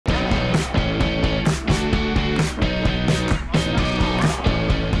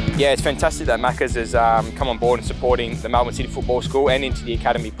Yeah, it's fantastic that Macca's has come on board and supporting the Melbourne City Football School and into the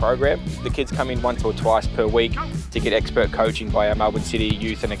academy program. The kids come in once or twice per week to get expert coaching by our Melbourne City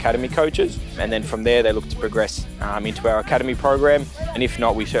youth and academy coaches, and then from there they look to progress into our academy program, and if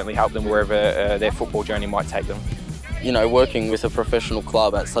not, we certainly help them wherever their football journey might take them. You know, working with a professional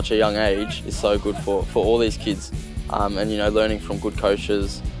club at such a young age is so good for all these kids, and you know, learning from good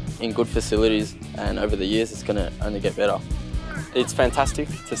coaches in good facilities, and over the years it's going to only get better. It's fantastic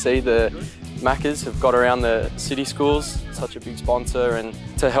to see the Maccas have got around the city schools, such a big sponsor, and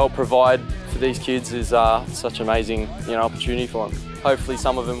to help provide for these kids is such an amazing opportunity for them. Hopefully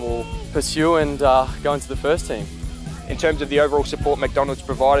some of them will pursue and go into the first team. In terms of the overall support McDonald's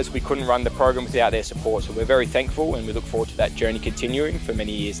providers, we couldn't run the program without their support, so we're very thankful and we look forward to that journey continuing for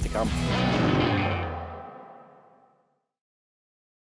many years to come.